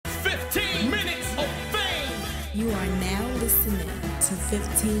You are now listening to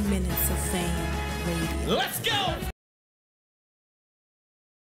 15 Minutes of Fame Radio. Let's go!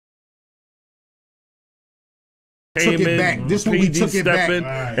 Took it back. This one we took it back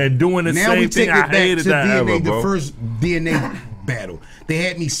and doing the same thing. I hated that ever, bro. The first DNA battle, they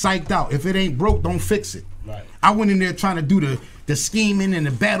had me psyched out. If it ain't broke, don't fix it. Right. I went in there trying to do the scheming and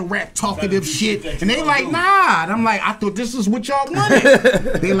the battle rap talkative shit, and they like, nah. And I'm like, I thought this is what y'all wanted.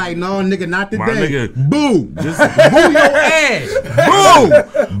 They like, no, nigga, not today. Nigga, boo, boo your ass,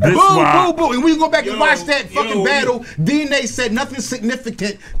 boo, boo, boo. And we go back and watch that fucking battle. DNA said nothing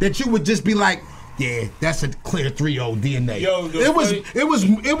significant that you would just be like, yeah, that's a clear 3-0 DNA.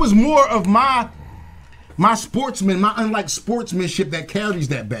 It was more of my sportsman, my unlike sportsmanship that carries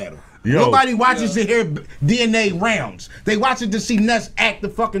that battle. Nobody watches to hear DNA rounds. They watch it to see Ness act the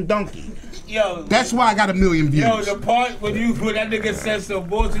fucking donkey. That's why I got 1 million views. Yo, the part when that nigga said some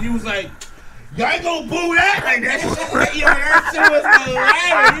bullshit, you was like, y'all ain't gonna boo that like that. Yo, that shit was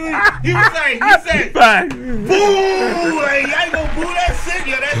hilarious. He was like, he said, boo, like y'all ain't gonna boo that shit.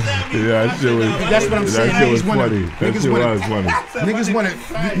 Yo, that shit was. That's what I'm saying. That shit was funny.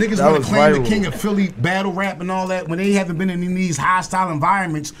 Niggas want to claim the king of Philly battle rap and all that when they haven't been in these hostile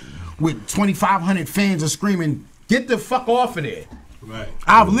environments with 2,500 fans are screaming, "Get the fuck off of there." Right.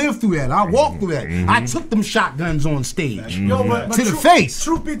 I've lived through that. I walked through that. I took them shotguns on stage but to the face.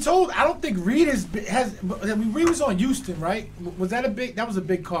 Truth be told, I don't think Reed Reed was on Houston, right? Was that a big? That was a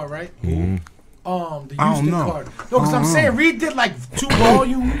big card, right? The Houston card. No, because I'm saying Reed did like 2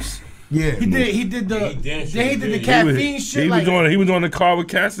 volumes. Yeah, he did the caffeine shit. He was on the car with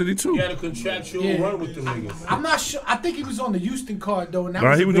Cassidy too. He had a contractual run with the niggas. I'm not sure. I think he was on the Houston card though.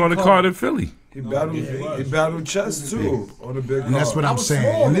 And he was on the card in Philly. He battled Chess too on the big card. And that's what I'm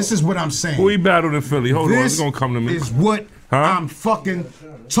saying. And this is what I'm saying. Who he battled in Philly? Hold on, it's gonna come to me. This is what I'm fucking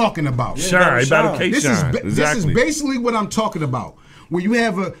talking about. Shine, he battled K-Shine. This is basically what I'm talking about. When you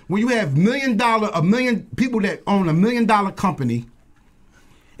have a million people that own $1 million company,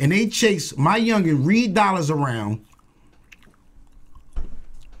 and they chase my youngin' Reed Dollars around,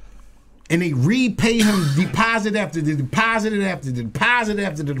 and they repay him deposit after the deposit after the deposit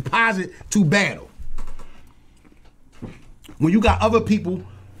after the deposit to battle. When you got other people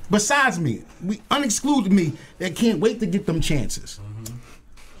besides me, unexcluded me, that can't wait to get them chances.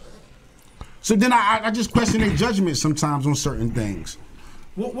 So then I just question their judgment sometimes on certain things.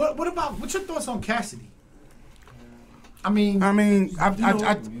 What's your thoughts on Cassidy? I mean,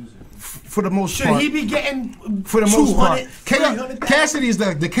 for the most part, should he be getting for the most part? Cassidy is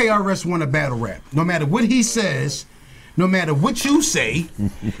the KRS-One of battle rap. No matter what he says, no matter what you say,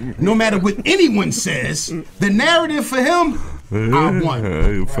 no matter what anyone says, the narrative for him, I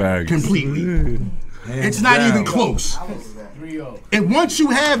won completely. It's not even close. And once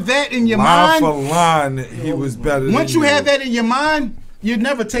you have that in your mind, line for line, he was better. Once you have that in your mind, you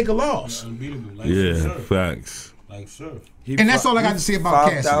never take a loss. Yeah, facts. Like sure. And that's all I got to say about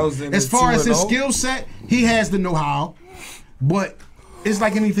Cassidy. As far as his skill set, he has the know-how, but it's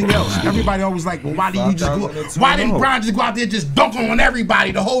like anything else. Everybody always like, well, why didn't Brian just go out there and just dunk on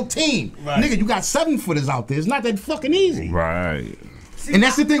everybody, the whole team? Right. Nigga, you got 7-footers out there. It's not that fucking easy. Right. And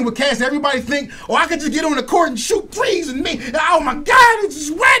that's the thing with Cass. Everybody think, oh, I could just get on the court and shoot threes and me. Oh my God, it's just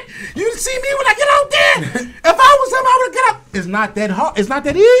wet. You see me when I get out there. If I was him, I would get up. It's not that hard. It's not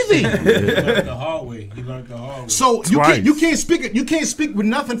that easy. He learned the hard way. So you can't speak with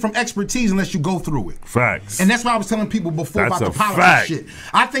nothing from expertise unless you go through it. Facts. And that's what I was telling people before about the politics shit.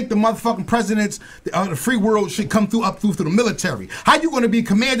 I think the motherfucking presidents of the free world should come through through the military. How you going to be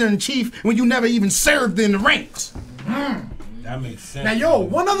commander in chief when you never even served in the ranks? That makes sense. Now, yo,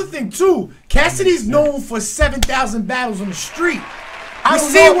 one other thing too. Cassidy's known for 7,000 battles on the street. I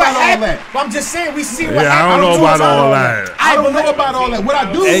don't know about all that. But I'm just saying, we see what happened. I don't know about all that. I don't know about all that. What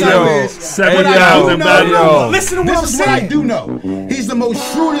I do know is 7,000 battles. Listen to what I'm saying. What I do know. He's the most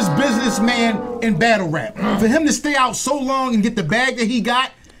shrewdest businessman in battle rap. For him to stay out so long and get the bag that he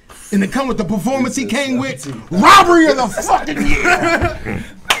got, and to come with the performance he came with, robbery of the fucking year.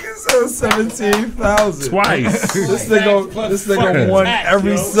 17,000 twice. This nigga won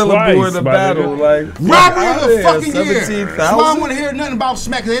every syllable in the battle. Like robbery of the fucking year. 17,000. That's why I don't want to hear nothing about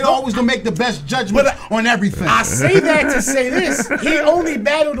Smack. They always don't make the best judgment on everything. I say that to say this: he only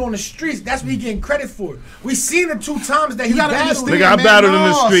battled on the streets. That's what he getting credit for. We seen the 2 times that he battled. Nigga, I battled in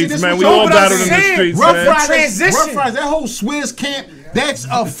the streets, man. We all battled in the streets, man. Rough Riders, that whole Swizz camp. That's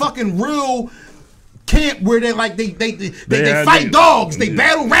a fucking real camp where they fight dogs, they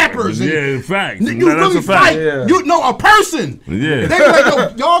battle rappers. And yeah, in fact. You really fight, a person. Yeah. They be like,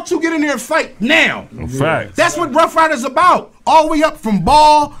 yo, y'all two get in there and fight now. Fact. That's what Rough Riders about. All the way up from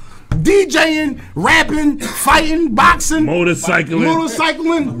Ball, DJing, rapping, fighting, boxing,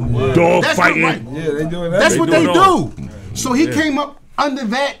 motorcycling, dog that's fighting. What, Yeah, they doing that. that's what they do. So he Yeah. came up under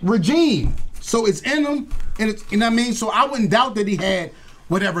that regime. So it's in him, and it's, you know what I mean? So I wouldn't doubt that he had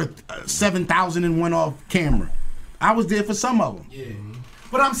whatever 7,001 off camera. I was there for some of them. Yeah.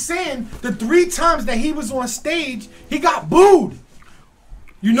 But I'm saying the 3 times that he was on stage, he got booed.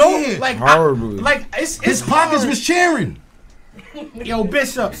 You know, Yeah. like Horribly. his Pockets was cheering. Yo,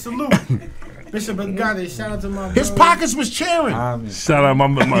 Bishop, salute. Bishop Agade, shout out to my His brother. pockets was cheering. Shout out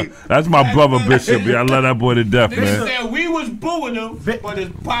my that's my brother Bishop. Yeah, I love that boy to death, They man. said we was booing him, but his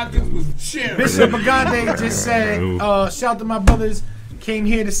pockets was cheering. Bishop Agade just said, shout out to my brothers. Came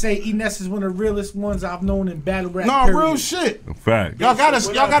here to say E-Ness is one of the realest ones I've known in battle rap. No, period. real shit. Fact. Y'all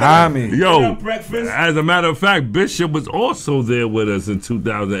gotta. Yo, breakfast? as a matter of fact, Bishop was also there with us in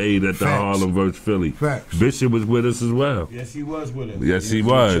 2008 at the Harlem vs. Philly. Facts. Bishop was with us as well. Yes, he was with us. Yes, he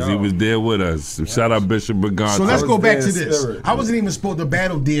was. He was there with us. Shout out Bishop Brigante. So let's go back to there in this. spirit. I wasn't even supposed to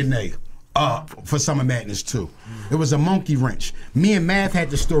battle DNA for Summer Madness 2. It was a monkey wrench. Me and Math had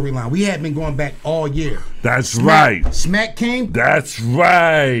the storyline. We had been going back all year. That's right. Smack came. That's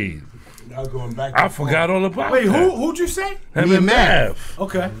right. Now going back. I forgot all about Wait, that. who'd you say? Him Me and and Mav.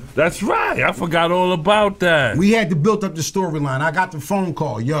 Okay. That's right. I forgot all about that. We had to build up the storyline. I got the phone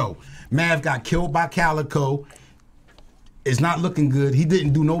call. Yo, Mav got killed by Calico. It's not looking good. He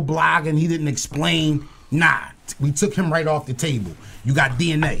didn't do no blogging. He didn't explain. Nah. We took him right off the table. You got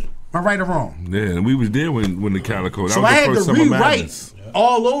DNA. Am I right or wrong? Yeah, and we was there when the Calico. That So was I the had first to Summer rewrite Madness.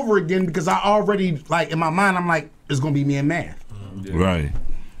 all over again because I already, like, in my mind, I'm like, it's gonna be me and Mav. Right.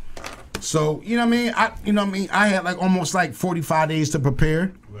 So, you know what I mean? I had like almost like 45 days to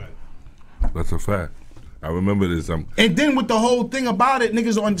prepare. That's a fact. I remember this. And then with the whole thing about it,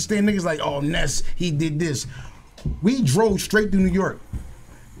 niggas don't understand. Niggas like, oh, Ness, he did this. We drove straight to New York.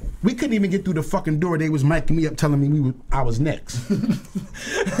 We couldn't even get through the fucking door. They was micing me up telling me I was next.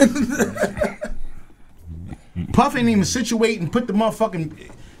 Puff ain't even situate and put the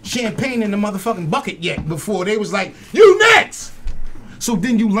motherfucking champagne in the motherfucking bucket yet before they was like, you next! So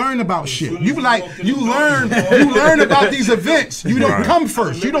then you learn about shit. You learn about these events. You don't come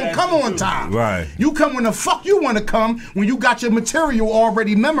first. You don't come on time. Right. You come when the fuck you want to come, when you got your material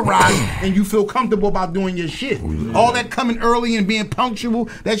already memorized and you feel comfortable about doing your shit. All that coming early and being punctual,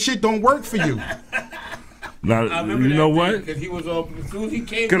 that shit don't work for you. Now, you know what? Because he was on, as soon as he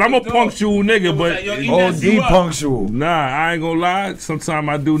came. Because I'm a punctual nigga, but OD punctual. Nah, I ain't gonna lie. Sometimes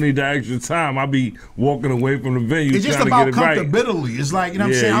I do need the extra time. I be walking away from the venue It's just trying about to get it right. comfortability. It's like, you know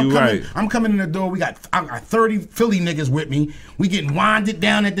what Yeah, I'm you saying? right. I'm coming in the door. I got 30 Philly niggas with me. We getting winded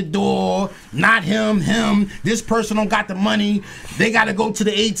down at the door. Not him. This person don't got the money. They got to go to the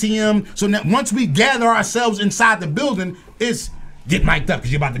ATM. So now, once we gather ourselves inside the building, it's get mic'd up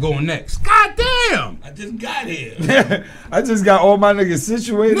because you're about to go on next. God damn! I just got here. I just got all my niggas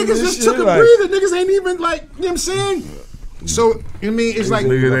situated. Niggas and just shit, took a like, breather. Niggas ain't even like, you know what I'm saying? So, I mean, it's like,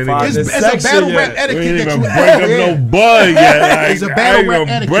 Niggas ain't it's even- a battle rap yet. etiquette We ain't that even you break up no bud yet. Like, It's a I battle ain't rap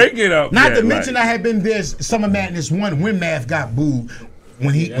gonna etiquette. break it up Not yet, to mention like. I had been there Summer Madness 1 when Mav got booed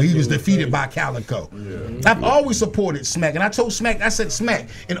when he was defeated by Calico. I've always supported Smack. And I told Smack, I said, Smack,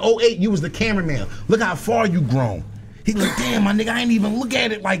 in 08 you was the cameraman. Look how far you grown. He like, damn, my nigga, I ain't even look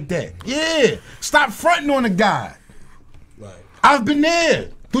at it like that. Yeah, stop fronting on the guy. Right. I've been there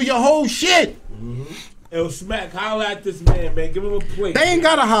through your whole shit. Yo, Smack, holla at this man, man. Give him a plate. They ain't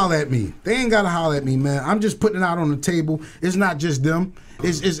gotta holler at me. Man. I'm just putting it out on the table. It's not just them.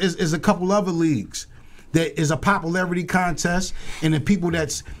 It's a couple other leagues. There is a popularity contest, and the people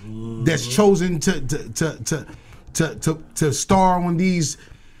that's chosen to star on these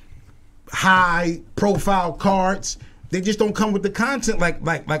high profile cards, they just don't come with the content like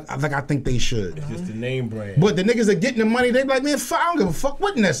I think they should. It's just a name brand. But the niggas are getting the money, they be like, man, I don't give a fuck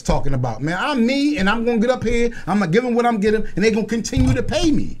what Ness talking about, man. I'm me, and I'm gonna get up here, I'm gonna give them what I'm getting, and they gonna continue to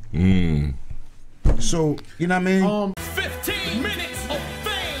pay me. So, you know what I mean? 15 minutes of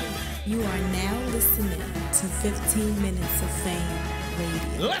fame. You are now listening to 15 Minutes of Fame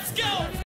Radio. Let's go.